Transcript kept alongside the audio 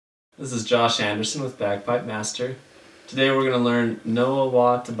This is Josh Anderson with Bagpipe Master. Today we're going to learn Noah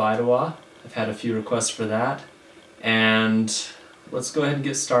Wah to Bide Wah. I've had a few requests for that, and let's go ahead and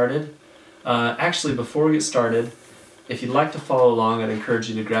get started. Actually, before we get started, if you'd like to follow along, I'd encourage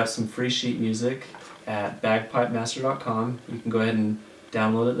you to grab some free sheet music at bagpipemaster.com. You can go ahead and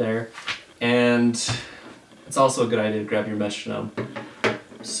download it there, and it's also a good idea to grab your metronome.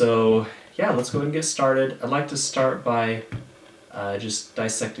 So yeah, let's go ahead and get started. I'd like to start by just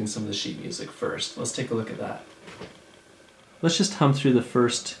dissecting some of the sheet music first. Let's take a look at that. Let's just hum through the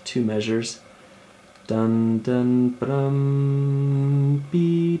first two measures. Dun dun ba-dum,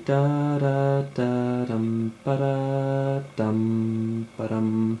 be da da da dum ba da dum ba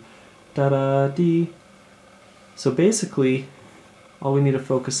dum da da dee. So basically, all we need to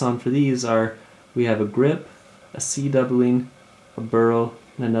focus on for these are we have a grip, a C doubling, a burl,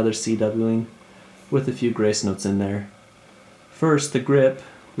 and another C doubling with a few grace notes in there. First, the grip,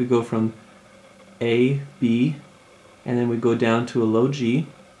 we go from A, B, and then we go down to a low G,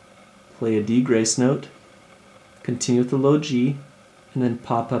 play a D grace note, continue with the low G, and then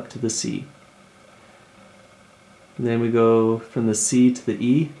pop up to the C. And then we go from the C to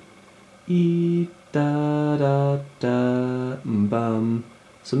the E, da da da, bum.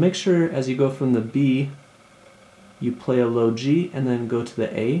 So make sure as you go from the B, you play a low G and then go to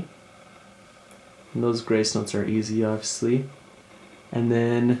the A. And those grace notes are easy, obviously. And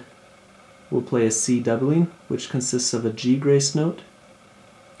then we'll play a C doubling, which consists of a G grace note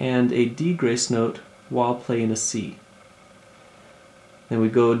and a D grace note while playing a C. Then we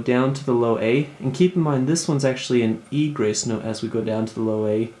go down to the low A, and keep in mind this one's actually an E grace note as we go down to the low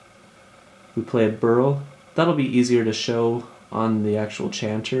A. We play a burl. That'll be easier to show on the actual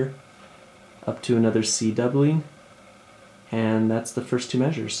chanter. Up to another C doubling, and that's the first two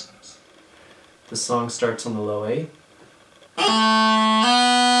measures. The song starts on the low A.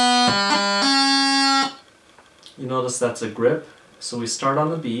 You notice that's a grip, so we start on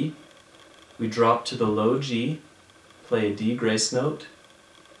the B, we drop to the low G, play a D grace note,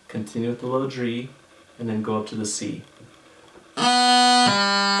 continue with the low G, and then go up to the C.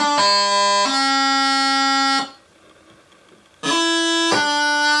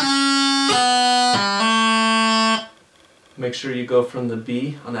 Make sure you go from the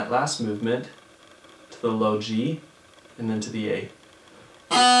B on that last movement to the low G and then to the A.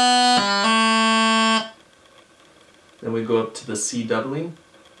 Then we go up to the C doubling.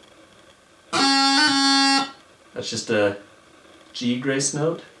 That's just a G grace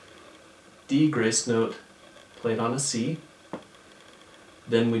note, D grace note played on a C.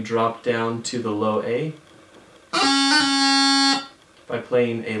 Then we drop down to the low A by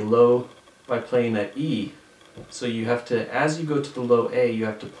playing an E. So you have to, as you go to the low A, you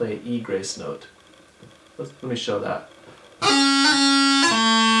have to play an E grace note. Let me show that.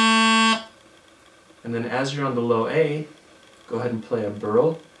 And then as you're on the low A, go ahead and play a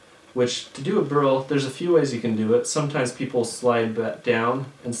burl, which to do a burl, there's a few ways you can do it. Sometimes people slide down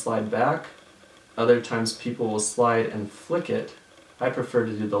and slide back. Other times people will slide and flick it. I prefer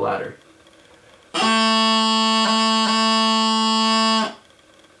to do the latter.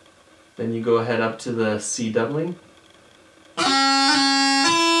 Then you go ahead up to the C doubling.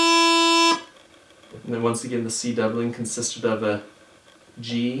 And then once again the C doubling consisted of a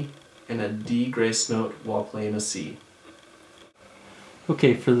G and a D grace note while playing a C.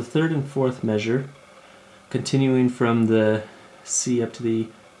 Okay, for the third and fourth measure, continuing from the C up to the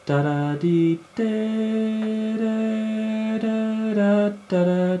da da dee da da da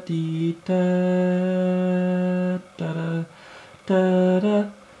da dee da da da da.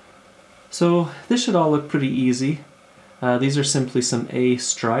 So this should all look pretty easy. These are simply some A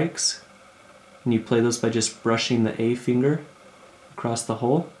strikes, and you play those by just brushing the A finger across the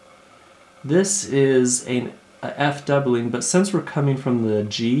hole. This is a F doubling, but since we're coming from the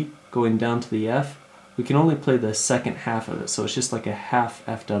G going down to the F, we can only play the second half of it, so it's just like a half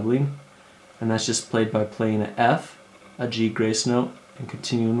F doubling, and that's just played by playing an F, a G grace note, and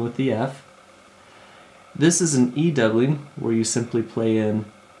continuing with the F. This is an E doubling, where you simply play in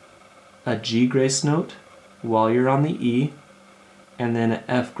a G grace note while you're on the E, and then an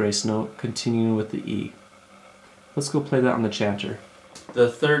F grace note continuing with the E. Let's go play that on the chanter. The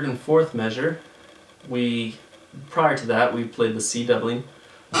third and fourth measure, prior to that we played the C doubling.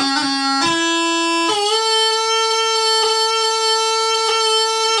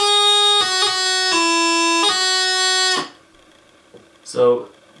 So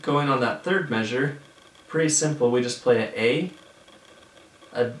going on that third measure, pretty simple, we just play an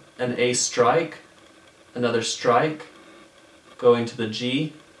A strike, another strike, going to the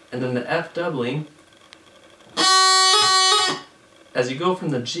G, and then the F doubling, as you go from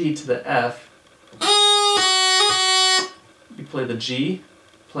the G to the F, you play the G,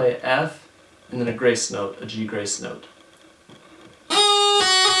 play F, and then a grace note, a G grace note.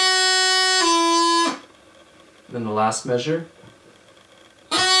 And then the last measure.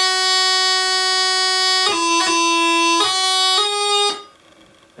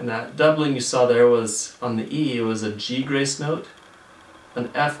 And that doubling you saw there was on the E, it was a G grace note,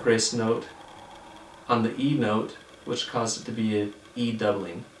 an F grace note on the E note, which caused it to be an E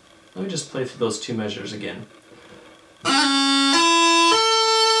doubling. Let me just play through those two measures again.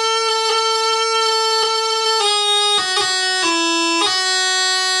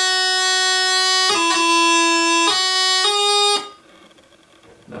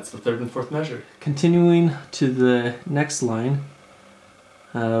 That's the third and fourth measure. Continuing to the next line,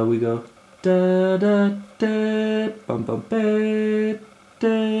 we go da da da bum bum ba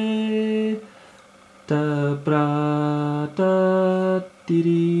da da bra da dee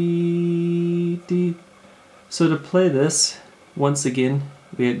dee dee. So to play this, once again,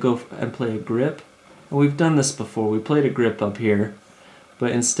 we go and play a grip. And we've done this before. We played a grip up here,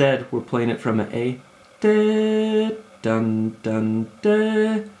 but instead we're playing it from an A. Da dun dun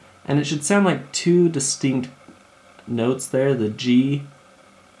da, and it should sound like two distinct notes there. The G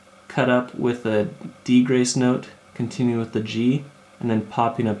cut up with a D grace note, continue with the G, and then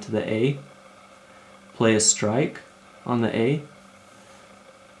popping up to the A. Play a strike on the A,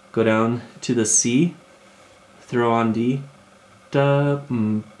 go down to the C, throw on D, da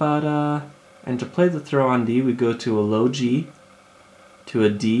ba da, and to play the throw on D we go to a low G, to a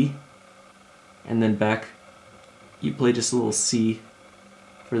D, and then back. You play just a little C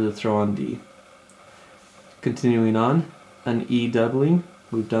for the throw on D. Continuing on, an E doubling,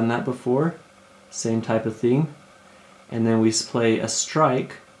 we've done that before, same type of thing. And then we play a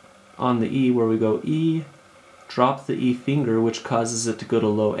strike on the E where we go E, drop the E finger, which causes it to go to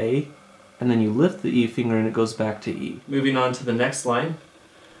low A, and then you lift the E finger and it goes back to E. Moving on to the next line,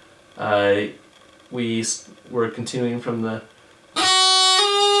 we're continuing from the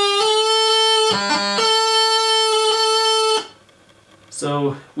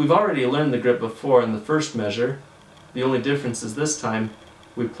So we've already learned the grip before in the first measure. The only difference is this time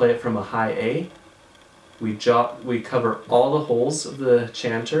we play it from a high A. We cover all the holes of the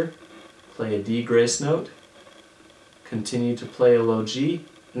chanter, play a D grace note, continue to play a low G,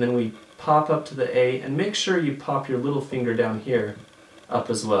 and then we pop up to the A, and make sure you pop your little finger down here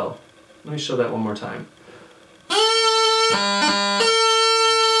up as well. Let me show that one more time.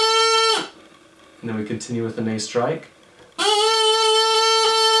 And then we continue with an A strike.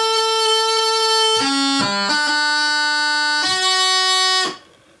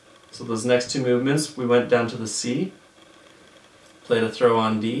 So those next two movements, we went down to the C, played a throw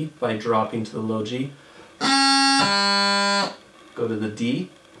on D by dropping to the low G, go to the D,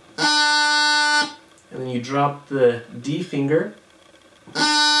 and then you drop the D finger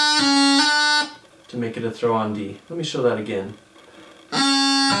to make it a throw on D. Let me show that again.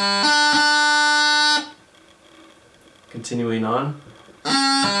 Continuing on.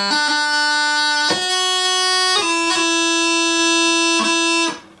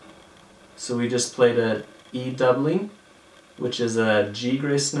 So we just played a E doubling, which is a G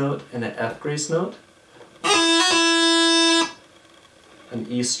grace note and an F grace note. An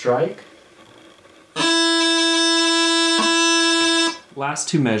E strike. Last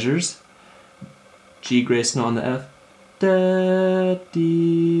two measures. G grace note on the F. Da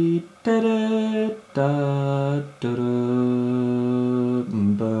dee da da da da da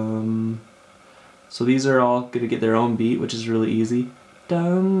bum. So these are all going to get their own beat, which is really easy.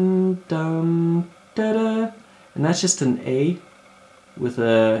 Dum dum da da, and that's just an A with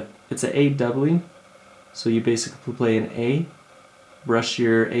it's an A doubling. So you basically play an A, brush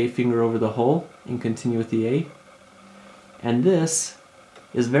your A finger over the hole, and continue with the A. And this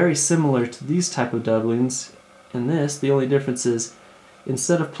is very similar to these type of doublings. In this, the only difference is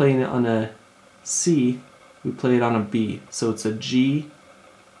instead of playing it on a C, we play it on a B. So it's a G,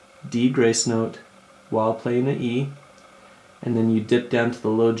 D grace note while playing an E, and then you dip down to the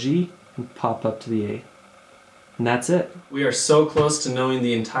low G and pop up to the A. And that's it. We are so close to knowing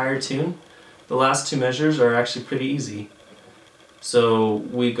the entire tune. The last two measures are actually pretty easy. So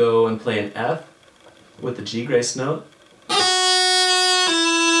we go and play an F with the G grace note.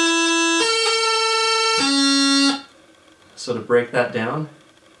 So to break that down,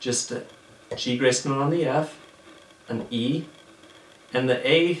 just a G grace note on the F, an E, and the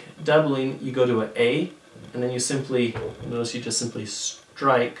A doubling, you go to an A, and then you simply, notice you just simply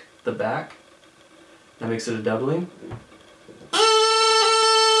strike the back. That makes it a doubling.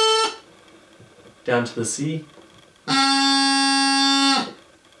 Down to the C.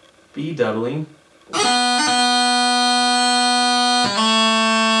 B doubling,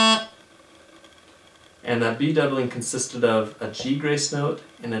 and that B doubling consisted of a G grace note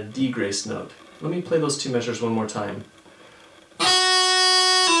and a D grace note. Let me play those two measures one more time.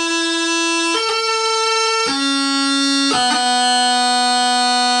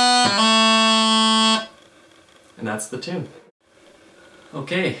 And that's the tune.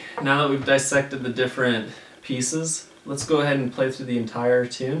 Okay, now that we've dissected the different pieces, let's go ahead and play through the entire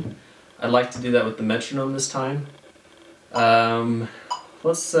tune. I'd like to do that with the metronome this time.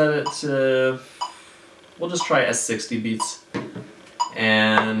 Let's set it to, we'll just try S60 beats.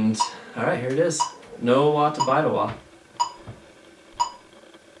 And, alright, here it is. No wah to bide wah.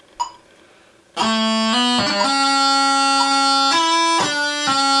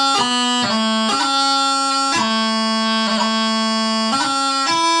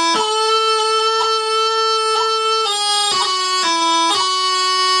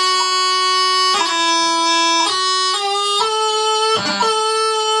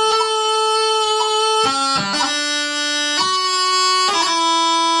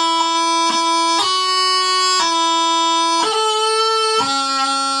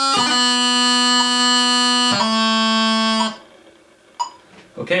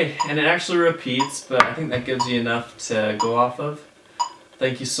 Okay, and it actually repeats, but I think that gives you enough to go off of.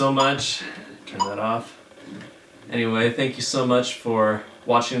 Thank you so much. Turn that off. Anyway, thank you so much for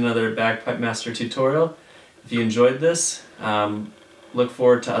watching another Bagpipe Master tutorial. If you enjoyed this, look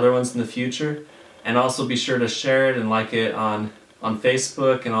forward to other ones in the future. And also be sure to share it and like it on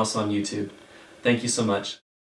Facebook and also on YouTube. Thank you so much.